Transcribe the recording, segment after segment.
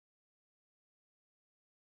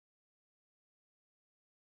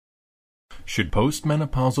Should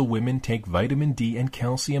postmenopausal women take vitamin D and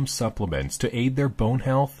calcium supplements to aid their bone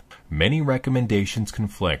health? Many recommendations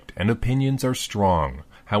conflict and opinions are strong.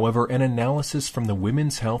 However, an analysis from the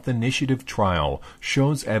Women's Health Initiative trial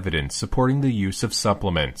shows evidence supporting the use of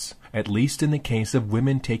supplements, at least in the case of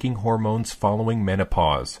women taking hormones following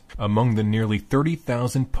menopause. Among the nearly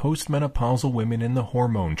 30,000 postmenopausal women in the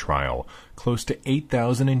Hormone trial, close to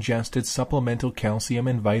 8,000 ingested supplemental calcium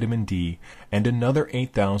and vitamin D, and another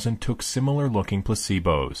 8,000 took similar-looking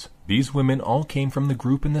placebos. These women all came from the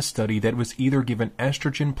group in the study that was either given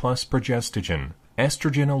estrogen plus progestogen,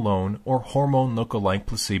 estrogen alone, or hormone look-alike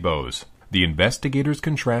placebos. The investigators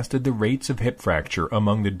contrasted the rates of hip fracture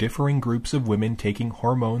among the differing groups of women taking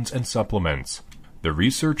hormones and supplements. The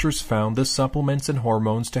researchers found the supplements and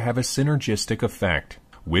hormones to have a synergistic effect.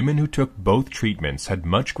 Women who took both treatments had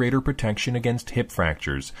much greater protection against hip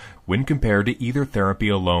fractures when compared to either therapy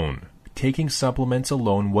alone. Taking supplements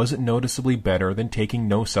alone wasn't noticeably better than taking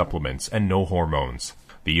no supplements and no hormones.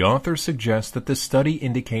 The author suggests that the study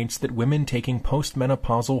indicates that women taking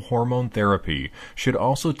postmenopausal hormone therapy should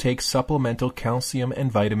also take supplemental calcium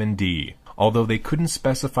and vitamin D. Although they couldn't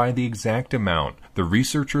specify the exact amount, the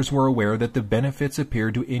researchers were aware that the benefits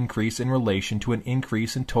appeared to increase in relation to an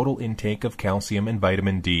increase in total intake of calcium and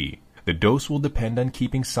vitamin D. The dose will depend on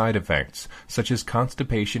keeping side effects, such as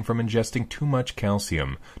constipation from ingesting too much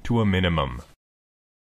calcium, to a minimum.